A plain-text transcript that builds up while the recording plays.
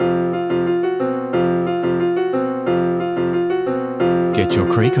Get your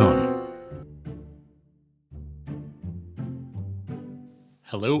creak on.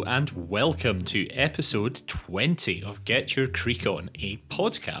 Hello and welcome to episode 20 of Get Your Creak On, a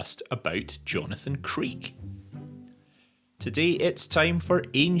podcast about Jonathan Creek. Today it's time for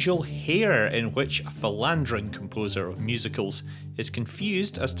Angel Hair, in which a philandering composer of musicals is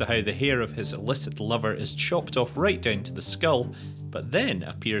confused as to how the hair of his illicit lover is chopped off right down to the skull, but then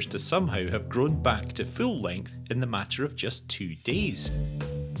appears to somehow have grown back to full length in the matter of just 2 days.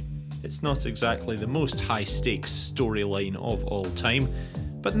 It's not exactly the most high-stakes storyline of all time,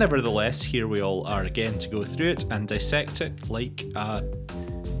 but nevertheless, here we all are again to go through it and dissect it like an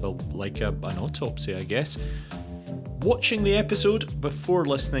autopsy, I guess. Watching the episode before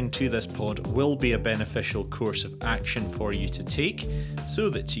listening to this pod will be a beneficial course of action for you to take,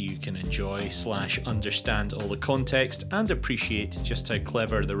 so that you can enjoy/understand all the context and appreciate just how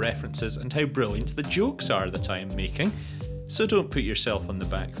clever the references and how brilliant the jokes are that I am making. So don't put yourself on the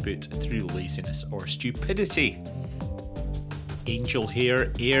back foot through laziness or stupidity. Angel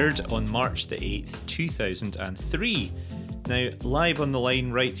Hair aired on March the 8th, 2003. Now, live on the line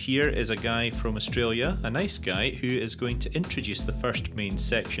right here is a guy from Australia, a nice guy, who is going to introduce the first main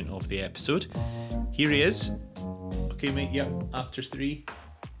section of the episode. Here he is. Okay, mate, yep, after 3.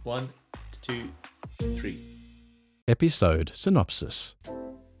 1, 2, 3. Episode synopsis.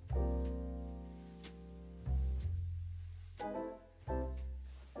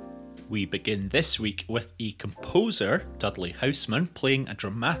 We begin this week with a composer, Dudley Houseman, playing a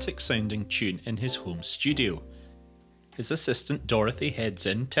dramatic sounding tune in his home studio. His assistant Dorothy heads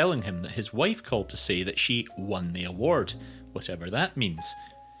in, telling him that his wife called to say that she won the award, whatever that means.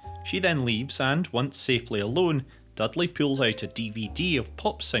 She then leaves and, once safely alone, Dudley pulls out a DVD of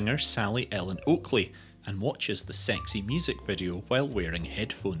pop singer Sally Ellen Oakley and watches the sexy music video while wearing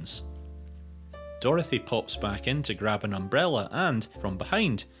headphones. Dorothy pops back in to grab an umbrella and, from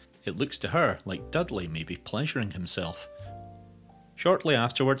behind, it looks to her like Dudley may be pleasuring himself. Shortly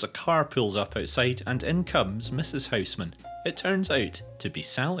afterwards, a car pulls up outside and in comes Mrs. Houseman. It turns out to be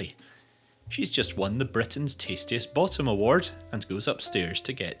Sally. She's just won the Britain's Tastiest Bottom Award and goes upstairs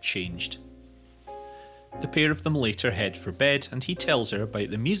to get changed. The pair of them later head for bed and he tells her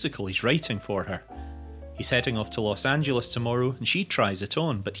about the musical he's writing for her. He's heading off to Los Angeles tomorrow and she tries it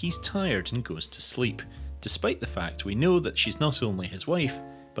on, but he's tired and goes to sleep, despite the fact we know that she's not only his wife,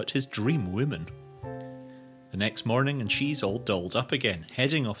 but his dream woman. The next morning and she's all dolled up again,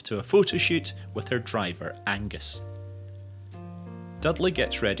 heading off to a photo shoot with her driver Angus. Dudley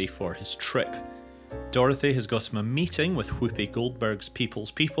gets ready for his trip. Dorothy has got him a meeting with Whoopi Goldberg's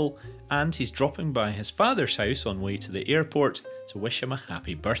People's People, and he's dropping by his father's house on way to the airport to wish him a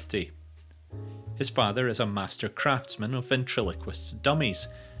happy birthday. His father is a master craftsman of ventriloquist's dummies,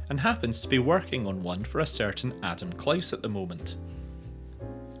 and happens to be working on one for a certain Adam Klaus at the moment.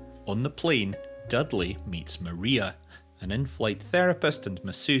 On the plane, Dudley meets Maria, an in-flight therapist and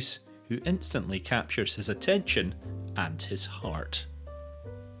masseuse who instantly captures his attention and his heart.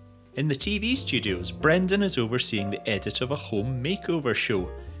 In the TV studios, Brendan is overseeing the edit of a home makeover show,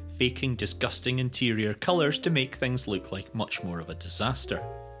 faking disgusting interior colours to make things look like much more of a disaster.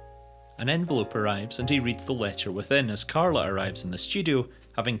 An envelope arrives and he reads the letter within as Carla arrives in the studio,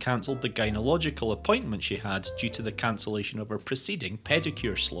 having cancelled the gynecological appointment she had due to the cancellation of her preceding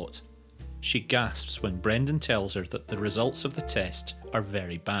pedicure slot. She gasps when Brendan tells her that the results of the test are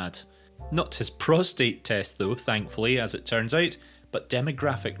very bad. Not his prostate test though, thankfully, as it turns out, but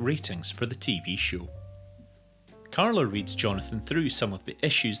demographic ratings for the TV show. Carla reads Jonathan through some of the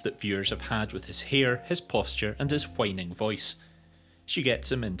issues that viewers have had with his hair, his posture and his whining voice. She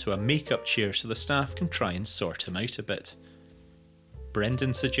gets him into a makeup chair so the staff can try and sort him out a bit.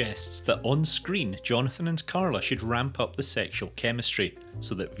 Brendan suggests that on screen, Jonathan and Carla should ramp up the sexual chemistry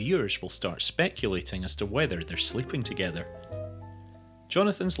so that viewers will start speculating as to whether they're sleeping together.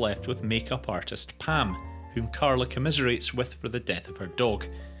 Jonathan's left with makeup artist Pam, whom Carla commiserates with for the death of her dog.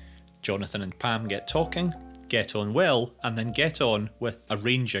 Jonathan and Pam get talking, get on well, and then get on with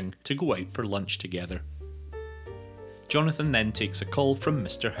arranging to go out for lunch together. Jonathan then takes a call from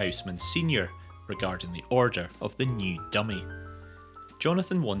Mr. Houseman Sr. regarding the order of the new dummy.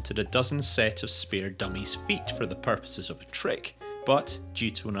 Jonathan wanted a dozen set of spare dummies' feet for the purposes of a trick, but due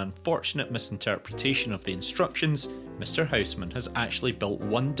to an unfortunate misinterpretation of the instructions, Mr. Houseman has actually built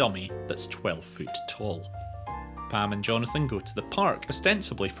one dummy that's 12 foot tall. Pam and Jonathan go to the park,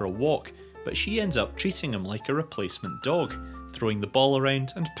 ostensibly for a walk, but she ends up treating him like a replacement dog, throwing the ball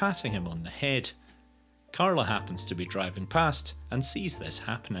around and patting him on the head. Carla happens to be driving past and sees this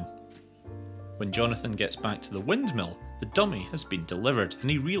happening. When Jonathan gets back to the windmill, the dummy has been delivered and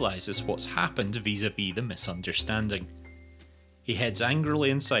he realises what's happened vis-a-vis the misunderstanding. He heads angrily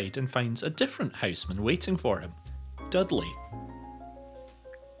inside and finds a different houseman waiting for him, Dudley.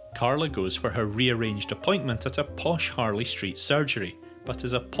 Carla goes for her rearranged appointment at a posh Harley Street surgery, but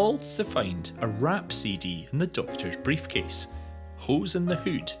is appalled to find a rap CD in the doctor's briefcase, Hose in the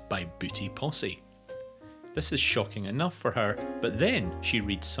Hood by Booty Posse. This is shocking enough for her, but then she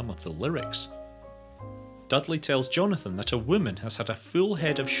reads some of the lyrics. Dudley tells Jonathan that a woman has had a full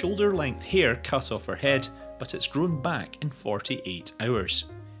head of shoulder-length hair cut off her head, but it's grown back in 48 hours.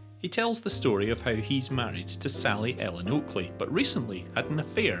 He tells the story of how he's married to Sally Ellen Oakley, but recently had an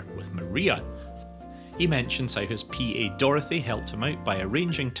affair with Maria. He mentions how his PA Dorothy helped him out by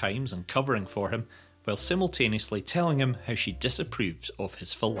arranging times and covering for him, while simultaneously telling him how she disapproves of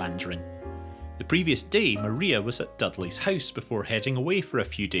his philandering. The previous day, Maria was at Dudley's house before heading away for a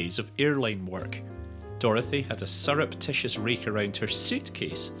few days of airline work. Dorothy had a surreptitious rake around her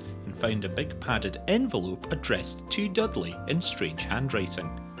suitcase and found a big padded envelope addressed to Dudley in strange handwriting.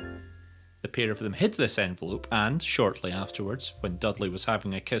 The pair of them hid this envelope and, shortly afterwards, when Dudley was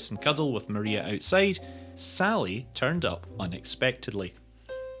having a kiss and cuddle with Maria outside, Sally turned up unexpectedly.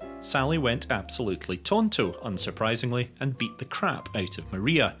 Sally went absolutely tonto, unsurprisingly, and beat the crap out of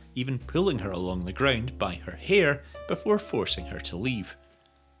Maria, even pulling her along the ground by her hair before forcing her to leave.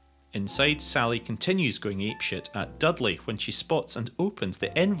 Inside, Sally continues going apeshit at Dudley when she spots and opens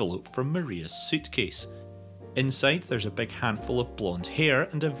the envelope from Maria's suitcase. Inside, there's a big handful of blonde hair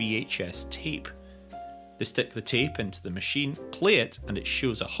and a VHS tape. They stick the tape into the machine, play it, and it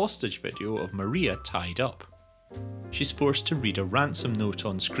shows a hostage video of Maria tied up. She's forced to read a ransom note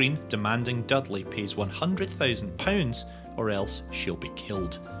on screen demanding Dudley pays £100,000 or else she'll be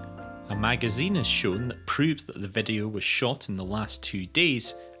killed. A magazine is shown that proves that the video was shot in the last 2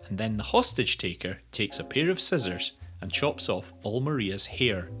 days, and then the hostage taker takes a pair of scissors and chops off all Maria's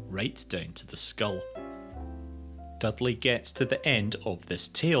hair right down to the skull. Dudley gets to the end of this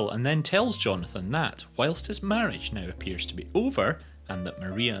tale and then tells Jonathan that, whilst his marriage now appears to be over and that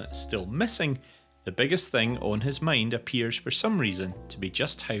Maria is still missing, the biggest thing on his mind appears for some reason to be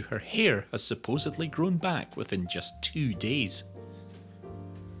just how her hair has supposedly grown back within just 2 days.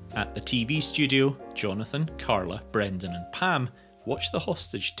 At the TV studio, Jonathan, Carla, Brendan and Pam watch the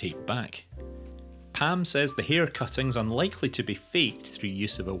hostage tape back. Pam says the hair cutting's unlikely to be faked through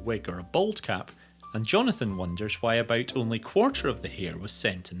use of a wig or a bald cap, and Jonathan wonders why about only quarter of the hair was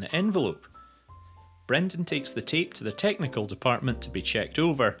sent in the envelope. Brendan takes the tape to the technical department to be checked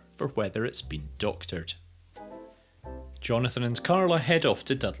over for whether it's been doctored. Jonathan and Carla head off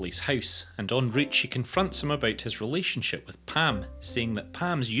to Dudley's house, and en route she confronts him about his relationship with Pam, saying that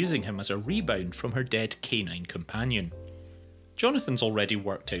Pam's using him as a rebound from her dead canine companion. Jonathan's already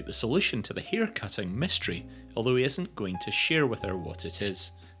worked out the solution to the hair-cutting mystery, although he isn't going to share with her what it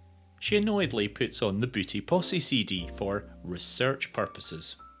is. She annoyedly puts on the Booty Posse CD for research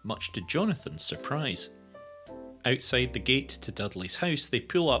purposes, much to Jonathan's surprise. Outside the gate to Dudley's house, they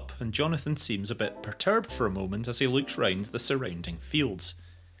pull up and Jonathan seems a bit perturbed for a moment as he looks round the surrounding fields.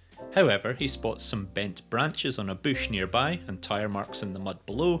 However, he spots some bent branches on a bush nearby and tyre marks in the mud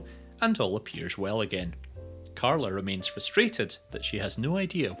below, and all appears well again. Carla remains frustrated that she has no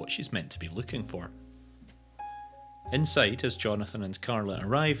idea what she's meant to be looking for. Inside, as Jonathan and Carla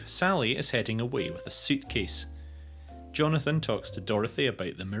arrive, Sally is heading away with a suitcase. Jonathan talks to Dorothy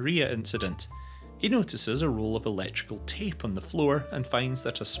about the Maria incident. He notices a roll of electrical tape on the floor and finds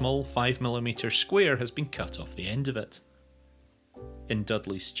that a small 5mm square has been cut off the end of it. In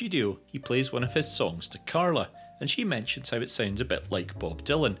Dudley's studio, he plays one of his songs to Carla, and she mentions how it sounds a bit like Bob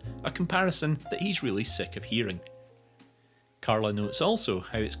Dylan, a comparison that he's really sick of hearing. Carla notes also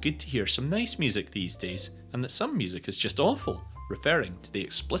how it's good to hear some nice music these days, and that some music is just awful, referring to the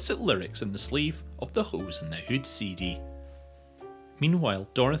explicit lyrics in the sleeve of the Hose in the Hood CD. Meanwhile,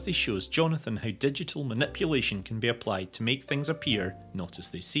 Dorothy shows Jonathan how digital manipulation can be applied to make things appear not as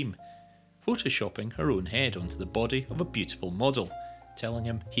they seem, photoshopping her own head onto the body of a beautiful model, telling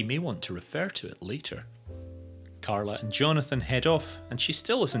him he may want to refer to it later. Carla and Jonathan head off, and she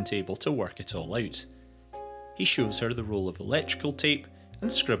still isn't able to work it all out. He shows her the roll of electrical tape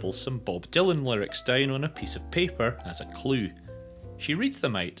and scribbles some Bob Dylan lyrics down on a piece of paper as a clue. She reads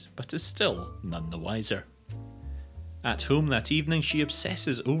them out, but is still none the wiser. At home that evening, she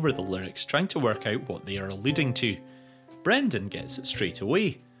obsesses over the lyrics, trying to work out what they are alluding to. Brendan gets it straight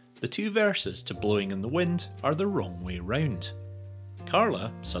away. The 2 verses to Blowing in the Wind are the wrong way round.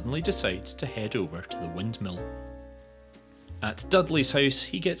 Carla suddenly decides to head over to the windmill. At Dudley's house,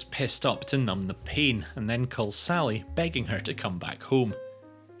 he gets pissed up to numb the pain and then calls Sally, begging her to come back home.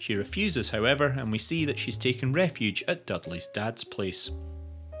 She refuses, however, and we see that she's taken refuge at Dudley's dad's place.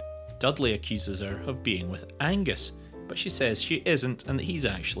 Dudley accuses her of being with Angus, but she says she isn't and that he's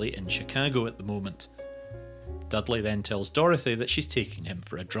actually in Chicago at the moment. Dudley then tells Dorothy that she's taking him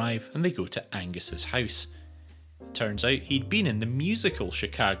for a drive, and they go to Angus's house. It turns out he'd been in the musical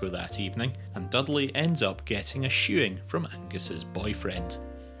Chicago that evening, and Dudley ends up getting a shoeing from Angus's boyfriend.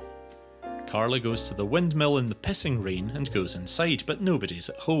 Carla goes to the windmill in the pissing rain and goes inside, but nobody's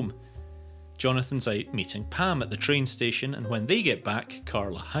at home. Jonathan's out meeting Pam at the train station, and when they get back,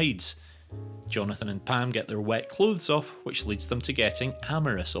 Carla hides. Jonathan and Pam get their wet clothes off, which leads them to getting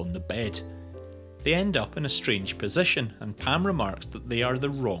amorous on the bed. They end up in a strange position, and Pam remarks that they are the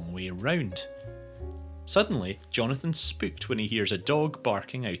wrong way round. Suddenly, Jonathan's spooked when he hears a dog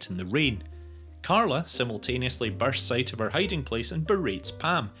barking out in the rain. Carla simultaneously bursts out of her hiding place and berates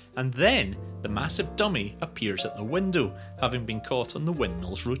Pam, and then the massive dummy appears at the window, having been caught on the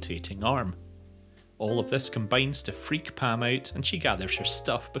windmill's rotating arm. All of this combines to freak Pam out, and she gathers her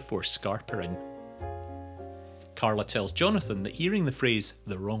stuff before scarpering. Carla tells Jonathan that hearing the phrase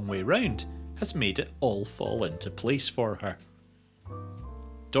 "the wrong way round" has made it all fall into place for her.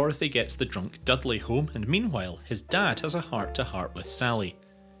 Dorothy gets the drunk Dudley home, and meanwhile his dad has a heart-to-heart with Sally.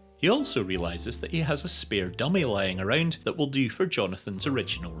 He also realises that he has a spare dummy lying around that will do for Jonathan's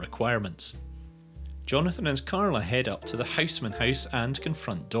original requirements. Jonathan and Carla head up to the Houseman house and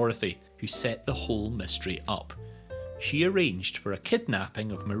confront Dorothy, who set the whole mystery up. She arranged for a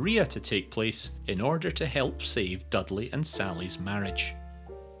kidnapping of Maria to take place in order to help save Dudley and Sally's marriage.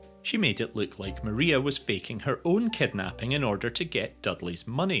 She made it look like Maria was faking her own kidnapping in order to get Dudley's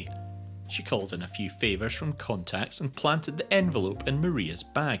money. She called in a few favours from contacts and planted the envelope in Maria's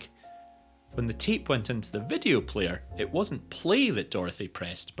bag. When the tape went into the video player, it wasn't play that Dorothy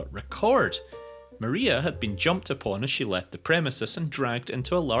pressed, but record. Maria had been jumped upon as she left the premises and dragged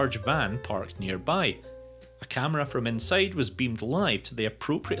into a large van parked nearby. A camera from inside was beamed live to the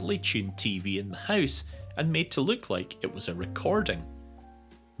appropriately tuned TV in the house and made to look like it was a recording.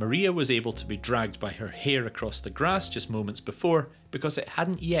 Maria was able to be dragged by her hair across the grass just moments before because it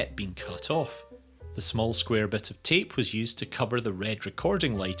hadn't yet been cut off. The small square bit of tape was used to cover the red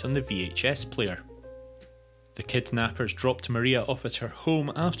recording light on the VHS player. The kidnappers dropped Maria off at her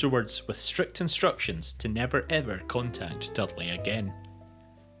home afterwards with strict instructions to never ever contact Dudley again.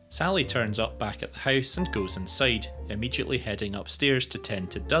 Sally turns up back at the house and goes inside, immediately heading upstairs to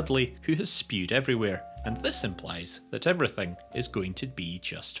tend to Dudley, who has spewed everywhere, and this implies that everything is going to be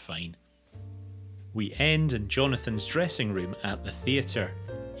just fine. We end in Jonathan's dressing room at the theatre.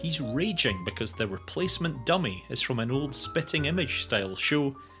 He's raging because the replacement dummy is from an old spitting image style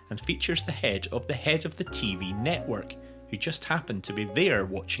show and features the head of the TV network, who just happened to be there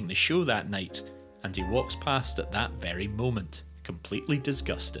watching the show that night, and he walks past at that very moment, completely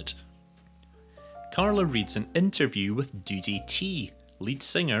disgusted. Carla reads an interview with Duty T, lead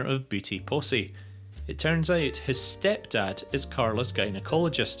singer of Booty Posse. It turns out his stepdad is Carla's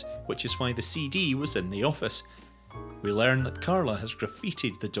gynecologist, which is why the CD was in the office. We learn that Carla has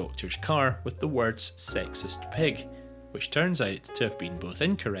graffitied the doctor's car with the words "sexist pig," which turns out to have been both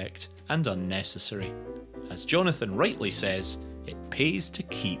incorrect and unnecessary. As Jonathan rightly says, it pays to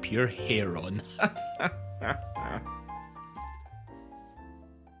keep your hair on.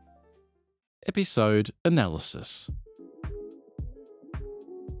 Episode Analysis.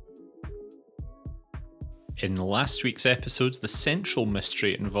 In last week's episode, the central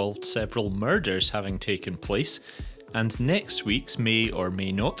mystery involved several murders having taken place, and next week's may or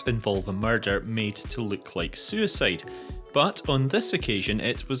may not involve a murder made to look like suicide. But on this occasion,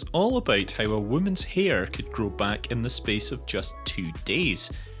 it was all about how a woman's hair could grow back in the space of just 2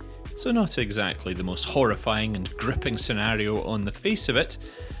 days. So not exactly the most horrifying and gripping scenario on the face of it,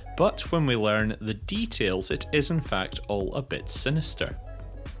 but when we learn the details, it is in fact all a bit sinister.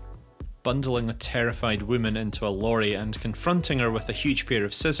 Bundling a terrified woman into a lorry and confronting her with a huge pair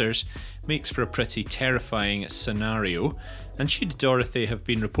of scissors makes for a pretty terrifying scenario, and should Dorothy have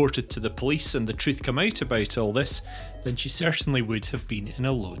been reported to the police and the truth come out about all this, then she certainly would have been in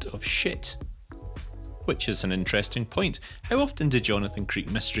a load of shit. Which is an interesting point. How often do Jonathan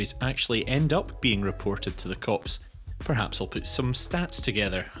Creek mysteries actually end up being reported to the cops? Perhaps I'll put some stats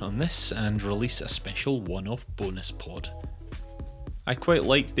together on this and release a special one-off bonus pod. I quite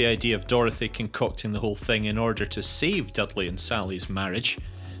liked the idea of Dorothy concocting the whole thing in order to save Dudley and Sally's marriage.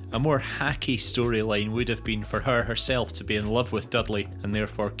 A more hacky storyline would have been for her herself to be in love with Dudley and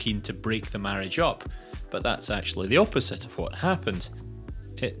therefore keen to break the marriage up, but that's actually the opposite of what happened.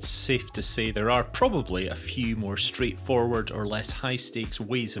 It's safe to say there are probably a few more straightforward or less high-stakes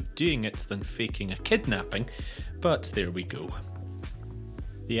ways of doing it than faking a kidnapping, but there we go.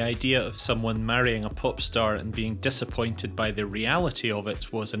 The idea of someone marrying a pop star and being disappointed by the reality of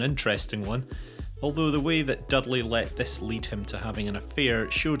it was an interesting one, although the way that Dudley let this lead him to having an affair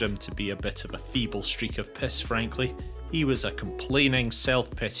showed him to be a bit of a feeble streak of piss, frankly. He was a complaining,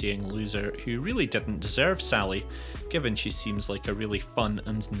 self-pitying loser who really didn't deserve Sally, given she seems like a really fun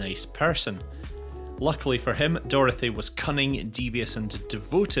and nice person. Luckily for him, Dorothy was cunning, devious and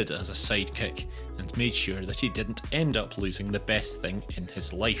devoted as a sidekick, and made sure that he didn't end up losing the best thing in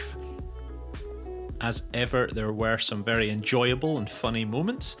his life. As ever, there were some very enjoyable and funny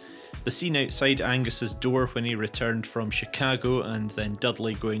moments. The scene outside Angus's door when he returned from Chicago and then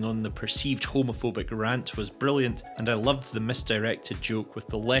Dudley going on the perceived homophobic rant was brilliant, and I loved the misdirected joke with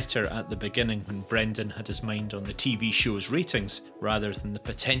the letter at the beginning when Brendan had his mind on the TV show's ratings rather than the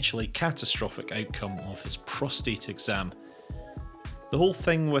potentially catastrophic outcome of his prostate exam. The whole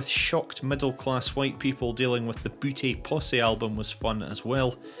thing with shocked middle-class white people dealing with the Butte Posse album was fun as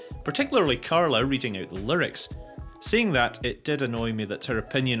well, particularly Carla reading out the lyrics. Saying that, it did annoy me that her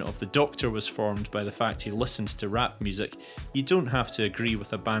opinion of the Doctor was formed by the fact he listened to rap music. You don't have to agree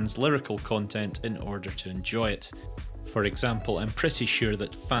with a band's lyrical content in order to enjoy it. For example, I'm pretty sure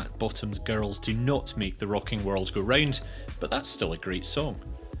that fat-bottomed girls do not make the rocking world go round, but that's still a great song.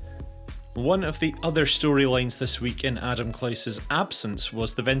 One of the other storylines this week in Adam Klaus's absence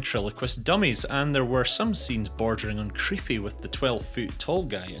was the ventriloquist dummies, and there were some scenes bordering on creepy with the 12-foot tall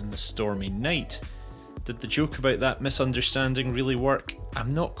guy in the stormy night. Did the joke about that misunderstanding really work? I'm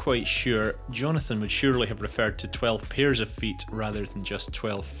not quite sure. Jonathan would surely have referred to 12 pairs of feet rather than just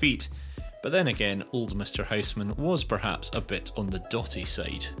 12 feet. But then again, old Mr. Houseman was perhaps a bit on the dotty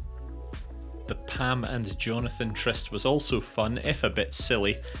side. The Pam and Jonathan tryst was also fun, if a bit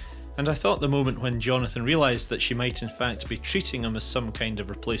silly, and I thought the moment when Jonathan realised that she might in fact be treating him as some kind of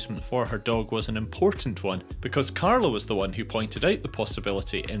replacement for her dog was an important one, because Carla was the one who pointed out the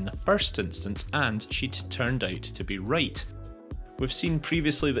possibility in the first instance, and she'd turned out to be right. We've seen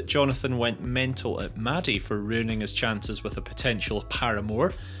previously that Jonathan went mental at Maddie for ruining his chances with a potential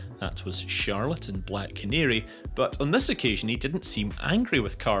paramour. That was Charlotte in Black Canary, but on this occasion he didn't seem angry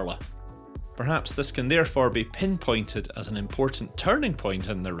with Carla. Perhaps this can therefore be pinpointed as an important turning point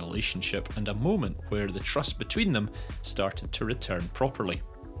in their relationship and a moment where the trust between them started to return properly.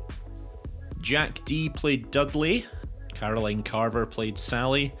 Jack D played Dudley, Caroline Carver played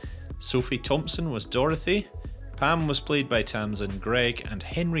Sally, Sophie Thompson was Dorothy, Pam was played by Tamsin Gregg, and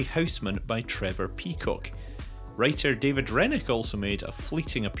Henry Houseman by Trevor Peacock. Writer David Rennick also made a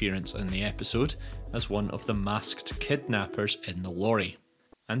fleeting appearance in the episode as one of the masked kidnappers in the lorry.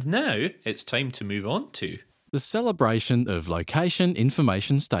 And now it's time to move on to the celebration of Location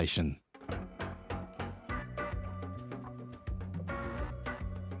Information Station.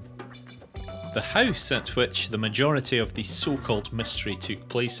 The house at which the majority of the so-called mystery took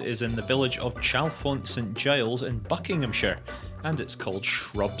place is in the village of Chalfont St Giles in Buckinghamshire, and it's called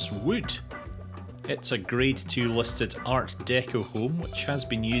Shrubs Wood. It's a Grade 2 listed Art Deco home which has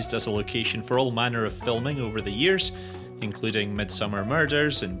been used as a location for all manner of filming over the years, including Midsummer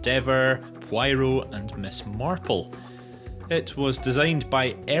Murders, Endeavour, Poirot and Miss Marple. It was designed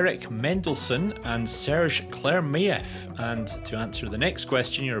by Eric Mendelsohn and Serge Clermaieff, and to answer the next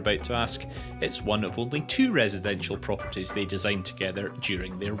question you're about to ask, it's one of only 2 residential properties they designed together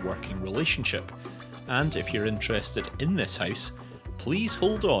during their working relationship. And if you're interested in this house, please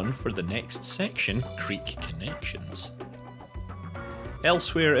hold on for the next section, Creek Connections.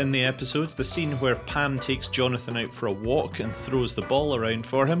 Elsewhere in the episode, the scene where Pam takes Jonathan out for a walk and throws the ball around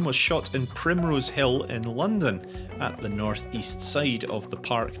for him was shot in Primrose Hill in London, at the northeast side of the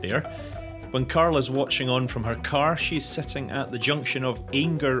park there. When Carla's watching on from her car, she's sitting at the junction of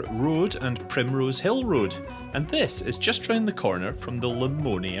Anger Road and Primrose Hill Road. And this is just round the corner from the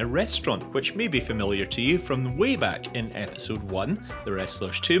Limonia restaurant, which may be familiar to you from way back in episode 1, The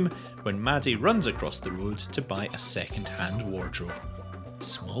Wrestler's Tomb, when Maddie runs across the road to buy a second-hand wardrobe.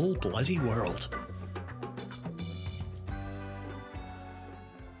 Small bloody world.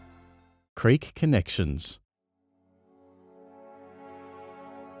 Creek Connections.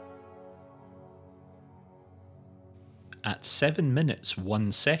 At 7 minutes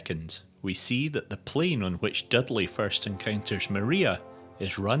 1 second, we see that the plane on which Dudley first encounters Maria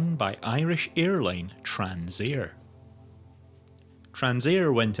is run by Irish airline Transair.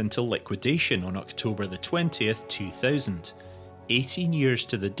 Transair went into liquidation on October the 20th, 2000. 18 years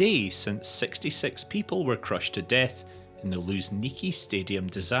to the day since 66 people were crushed to death in the Luzhniki Stadium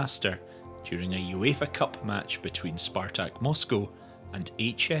disaster during a UEFA Cup match between Spartak Moscow and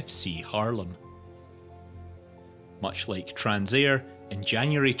HFC Haarlem. Much like Transair, in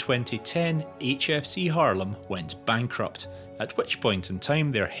January 2010, HFC Haarlem went bankrupt, at which point in time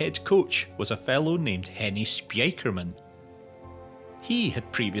their head coach was a fellow named Henny Spijkerman. He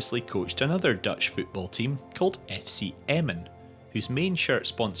had previously coached another Dutch football team called FC Emmen, whose main shirt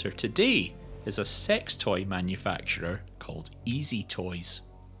sponsor today is a sex toy manufacturer called Easy Toys.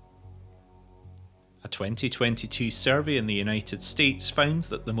 A 2022 survey in the United States found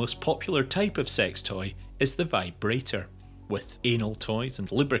that the most popular type of sex toy is the vibrator, with anal toys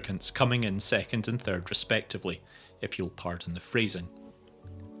and lubricants coming in second and third respectively, if you'll pardon the phrasing.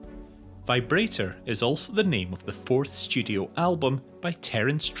 Vibrator is also the name of the fourth studio album by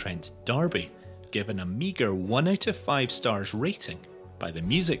Terence Trent D'Arby, given a meagre 1 out of 5 stars rating by the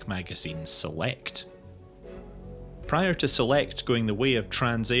music magazine Select. Prior to Select going the way of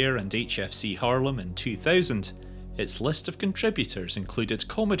Transair and HFC Harlem in 2000, its list of contributors included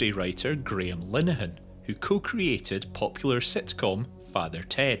comedy writer Graham Linehan, who co-created popular sitcom Father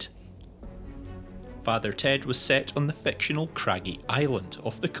Ted. Father Ted was set on the fictional craggy island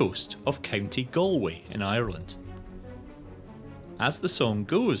off the coast of County Galway in Ireland. As the song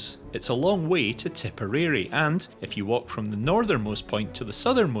goes, it's a long way to Tipperary, and if you walk from the northernmost point to the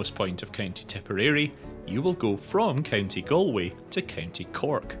southernmost point of County Tipperary, you will go from County Galway to County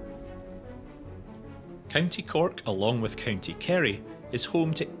Cork. County Cork, along with County Kerry, is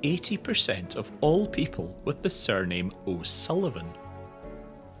home to 80% of all people with the surname O'Sullivan.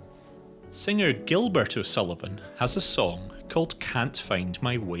 Singer Gilbert O'Sullivan has a song called Can't Find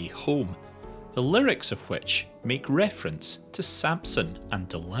My Way Home, the lyrics of which make reference to Samson and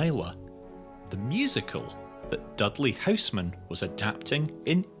Delilah, the musical that Dudley Houseman was adapting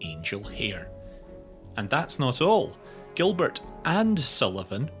in Angel Hair. And that's not all. Gilbert and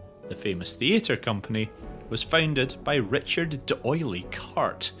Sullivan, the famous theatre company, was founded by Richard D'Oyly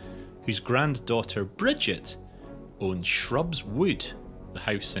Cart, whose granddaughter Bridget owned Shrubs Wood, the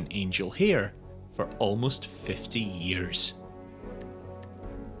house in Angel Hair, for almost 50 years.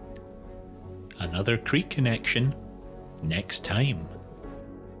 Another Creek connection next time.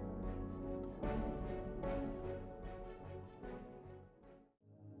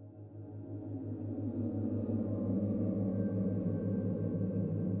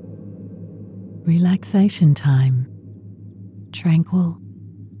 Relaxation time. Tranquil,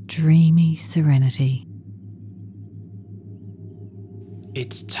 dreamy serenity.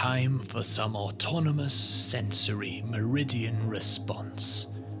 It's time for some autonomous sensory meridian response,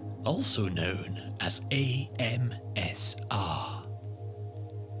 also known as AMSR.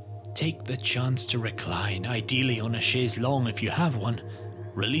 Take the chance to recline, ideally on a chaise longue if you have one,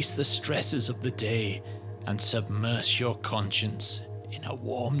 release the stresses of the day, and submerge your conscience in a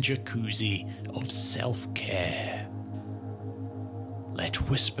warm jacuzzi of self-care. Let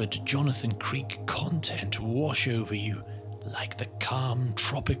whispered Jonathan Creek content wash over you like the calm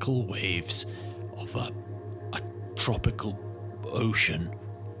tropical waves of a tropical ocean.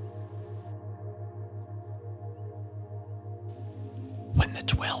 When the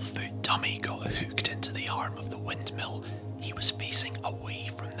 12-foot dummy got hooked into the arm of the windmill, he was facing away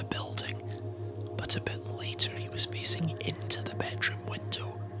from the building, but a bit later he was facing into the bedroom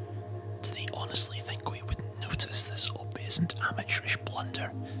window. Do they honestly think we wouldn't notice this obvious and amateurish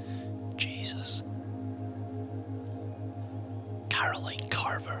blunder? Jesus. Caroline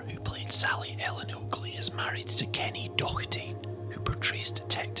Carver, who played Sally Ellen Oakley, is married to Kenny Doherty, who portrays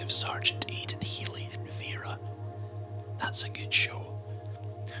Detective Sergeant Aidan Healy in Vera. That's a good show.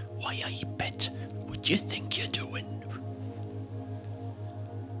 Why, I bet, what do you think you're doing?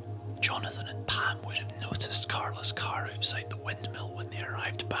 Jonathan and Pam would have noticed Carla's car outside the windmill when they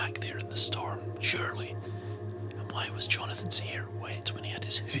arrived back there in the storm, surely. And why was Jonathan's hair wet when he had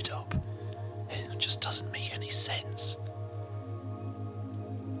his hood up? It just doesn't make any sense.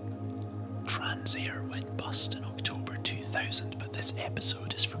 Transair went bust in October 2000, but this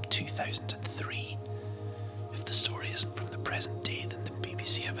episode is from 2003. If the story isn't from the present day, then the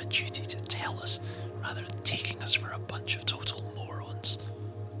BBC have a duty to tell us, rather than taking us for a bunch of total morons.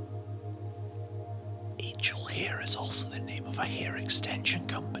 Angel Hair is also the name of a hair extension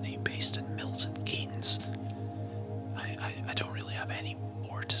company based in Milton Keynes. I don't really have any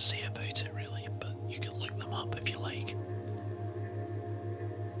more to say about it, really, but you can look them up if you like.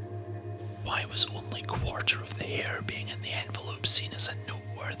 Why was only quarter of the hair being in the envelope seen as a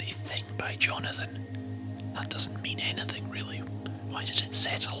noteworthy thing by Jonathan? That doesn't mean anything, really. Why did it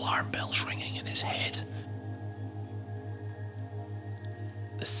set alarm bells ringing in his head?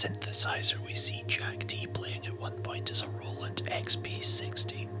 The synthesizer we see Jack D playing at one point is a Roland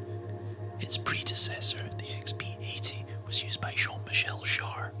XP60. Its predecessor, the XP80, was used by Jean-Michel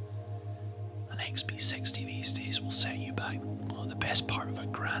Jarre. An XP60 these days will set you back, well, the best part of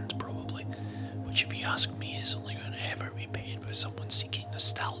 $1,000 probably, which if you ask me is only going to ever be paid by someone seeking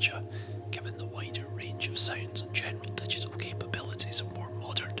nostalgia, given the wider range of sounds and general digital capabilities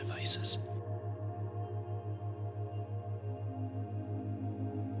places.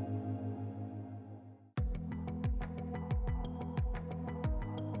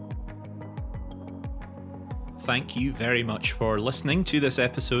 Thank you very much for listening to this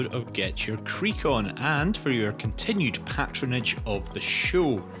episode of Get Your Creek On and for your continued patronage of the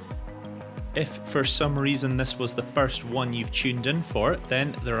show. If for some reason this was the first one you've tuned in for,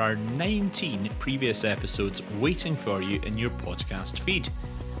 then there are 19 previous episodes waiting for you in your podcast feed.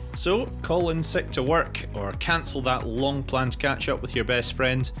 So call in sick to work, or cancel that long-planned catch-up with your best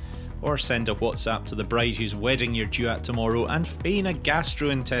friend, or send a WhatsApp to the bride whose wedding you're due at tomorrow and feign a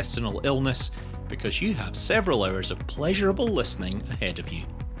gastrointestinal illness, because you have several hours of pleasurable listening ahead of you.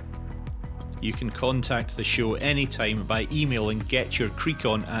 You can contact the show anytime by emailing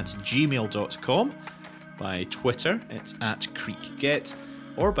getyourcreekon@gmail.com, by Twitter it's @creekget,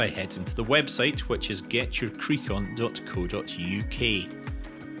 or by heading to the website, which is getyourcreekon.co.uk.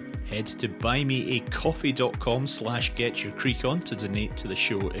 Head to buymeacoffee.com/getyourcreekon to donate to the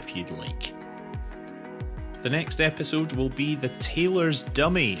show if you'd like. The next episode will be The Tailor's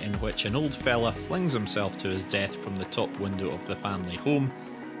Dummy, in which an old fella flings himself to his death from the top window of the family home,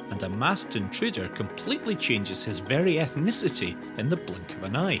 and a masked intruder completely changes his very ethnicity in the blink of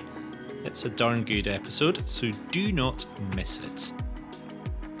an eye. It's a darn good episode, so do not miss it.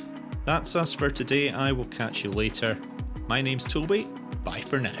 That's us for today. I will catch you later. My name's Toby. Bye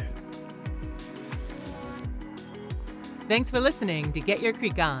for now. Thanks for listening to Get Your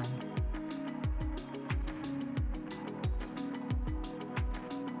Creek On.